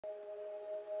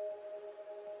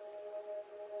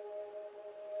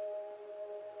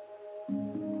Hello,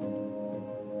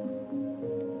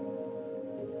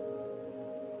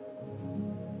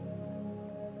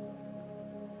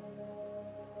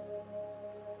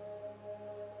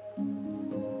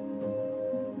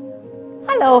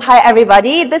 hi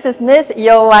everybody. This is Miss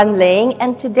Yeo Wan Ling,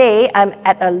 and today I'm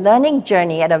at a learning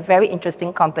journey at a very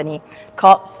interesting company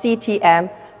called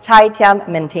CTM, Chai Tiam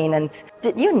Maintenance.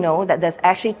 Did you know that there's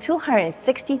actually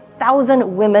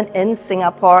 260,000 women in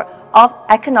Singapore of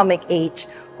economic age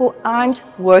who aren't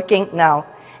working now?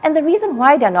 And the reason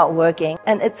why they're not working,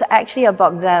 and it's actually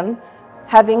about them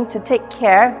having to take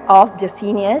care of their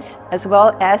seniors as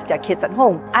well as their kids at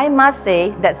home. I must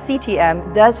say that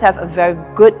CTM does have a very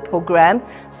good program,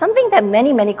 something that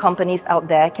many companies out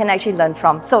there can actually learn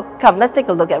from. So come, let's take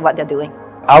a look at what they're doing.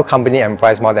 Our company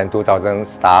employs more than 2,000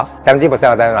 staff.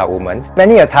 70% of them are women.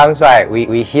 Many a times, right,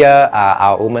 we hear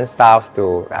our women staff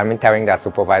telling their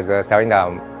supervisors, telling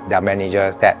their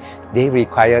managers that they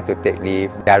require to take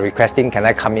leave. They are requesting, can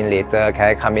I come in later? Can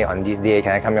I come in on this day?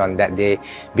 Can I come in on that day?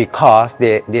 Because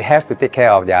they have to take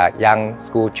care of their young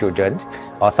school children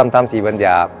or sometimes even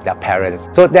their parents.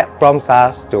 So that prompts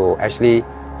us to actually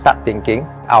start thinking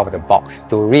out of the box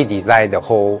to redesign the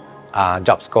whole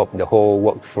job scope, the whole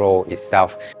workflow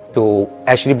itself, to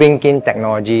actually bring in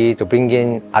technology, to bring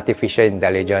in artificial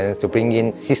intelligence, to bring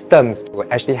in systems to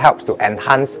actually help to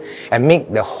enhance and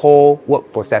make the whole work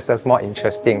processes more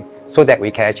interesting so that we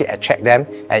can actually attract them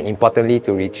and importantly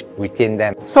to retain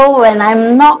them. So when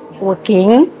I'm not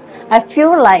working, I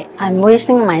feel like I'm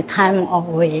wasting my time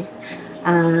away,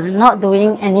 not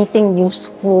doing anything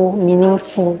useful,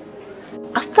 meaningful.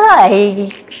 After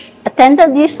I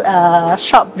attended this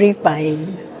short brief by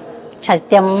Chai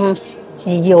Tiam's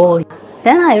CEO,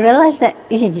 then I realized that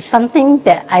it is something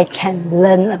that I can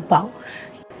learn about.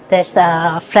 There's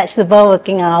a flexible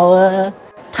working hour,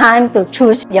 time to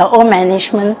choose your own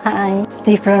management time,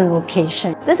 different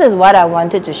location. This is what I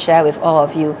wanted to share with all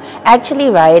of you. Actually,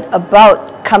 right,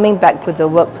 about coming back to the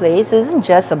workplace isn't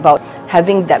just about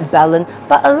having that balance,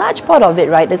 but a large part of it,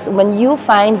 right, is when you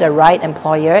find the right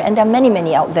employer, and there are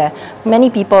many out there, many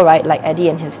people, right, like Eddie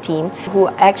and his team, who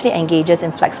actually engages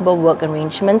in flexible work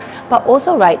arrangements, but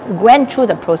also, right, went through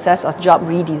the process of job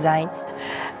redesign.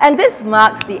 And this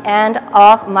marks the end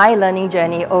of my learning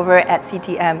journey over at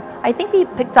CTM. I think we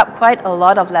picked up quite a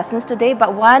lot of lessons today,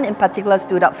 but one in particular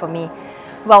stood out for me.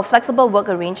 Well, flexible work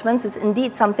arrangements is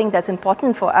indeed something that's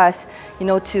important for us,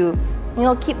 to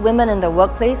keep women in the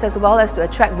workplace as well as to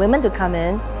attract women to come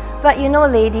in. But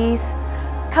ladies,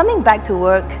 coming back to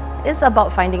work is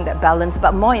about finding that balance,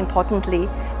 but more importantly,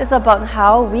 it's about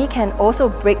how we can also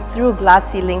break through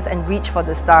glass ceilings and reach for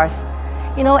the stars.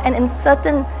 And in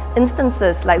certain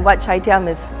instances like what Chai Tiam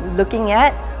is looking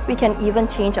at, we can even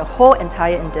change a whole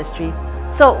entire industry.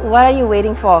 So what are you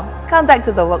waiting for? Come back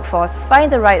to the workforce,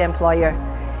 find the right employer,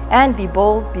 and be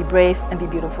bold, be brave, and be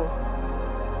beautiful.